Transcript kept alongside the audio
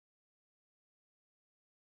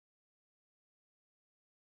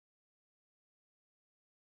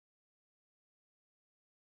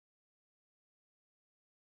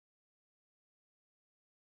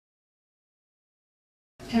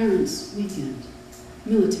Parents' weekend,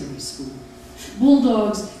 military school.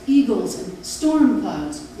 Bulldogs, eagles, and storm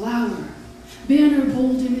clouds glower. Banner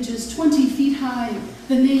bold images 20 feet high,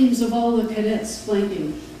 the names of all the cadets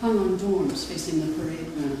flanking, hung on dorms facing the parade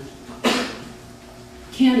ground.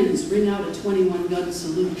 Cannons ring out a 21-gun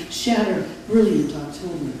salute, shatter brilliant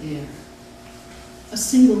October air. A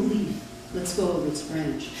single leaf lets go of its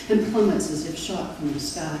branch and plummets as if shot from the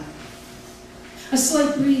sky. A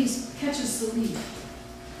slight breeze catches the leaf.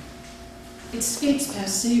 It skates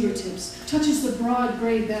past saber tips, touches the broad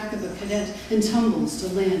gray back of a cadet, and tumbles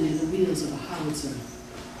to land near the wheels of a howitzer.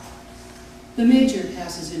 The major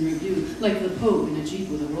passes in review, like the Pope in a Jeep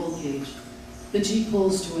with a roll cage. The Jeep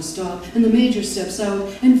pulls to a stop, and the major steps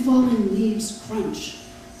out, and falling leaves crunch,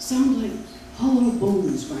 sound like hollow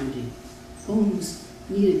bones grinding, bones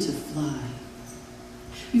needed to fly.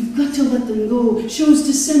 You've got to let them go, shows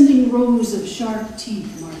descending rows of sharp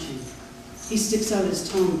teeth marching. He sticks out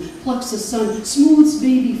his tongue, plucks a son, smooths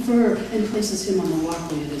baby fur, and places him on the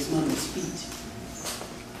walkway at his mother's feet.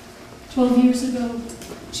 12 years ago,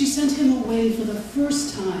 she sent him away for the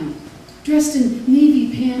first time, dressed in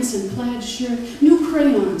navy pants and plaid shirt, new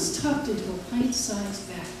crayons tucked into a pint-sized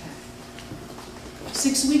backpack.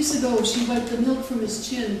 6 weeks ago, she wiped the milk from his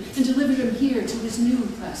chin and delivered him here to his new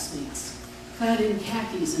classmates, clad in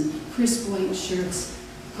khakis and crisp white shirts,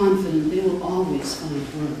 confident they will always find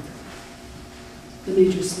work. The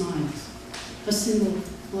major smiles. A single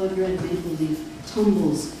blood-red maple leaf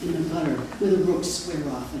tumbles in the gutter where the rooks square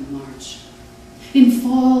off in March. In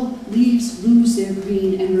fall, leaves lose their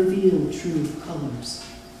green and reveal true colors.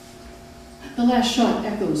 The last shot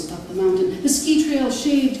echoes up the mountain, the ski trail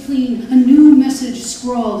shaved clean, a new message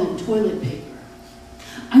scrawled in toilet paper.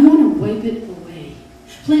 I want to wipe it away.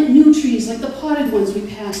 Plant new trees like the potted ones we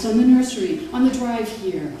passed on the nursery, on the drive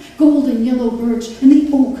here. Golden yellow birch and the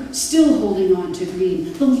oak still holding on to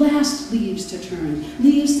green. The last leaves to turn,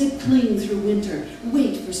 leaves that cling through winter,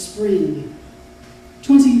 wait for spring.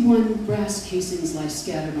 21 brass casings lie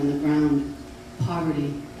scattered on the ground.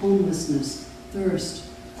 Poverty, homelessness, thirst,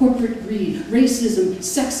 corporate greed, racism,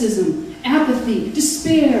 sexism, apathy,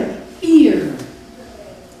 despair, fear.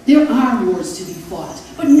 There are wars to be fought,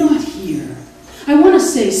 but not here. I want to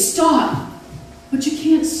say stop, but you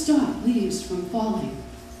can't stop leaves from falling.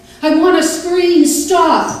 I want to scream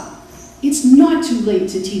stop. It's not too late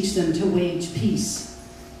to teach them to wage peace.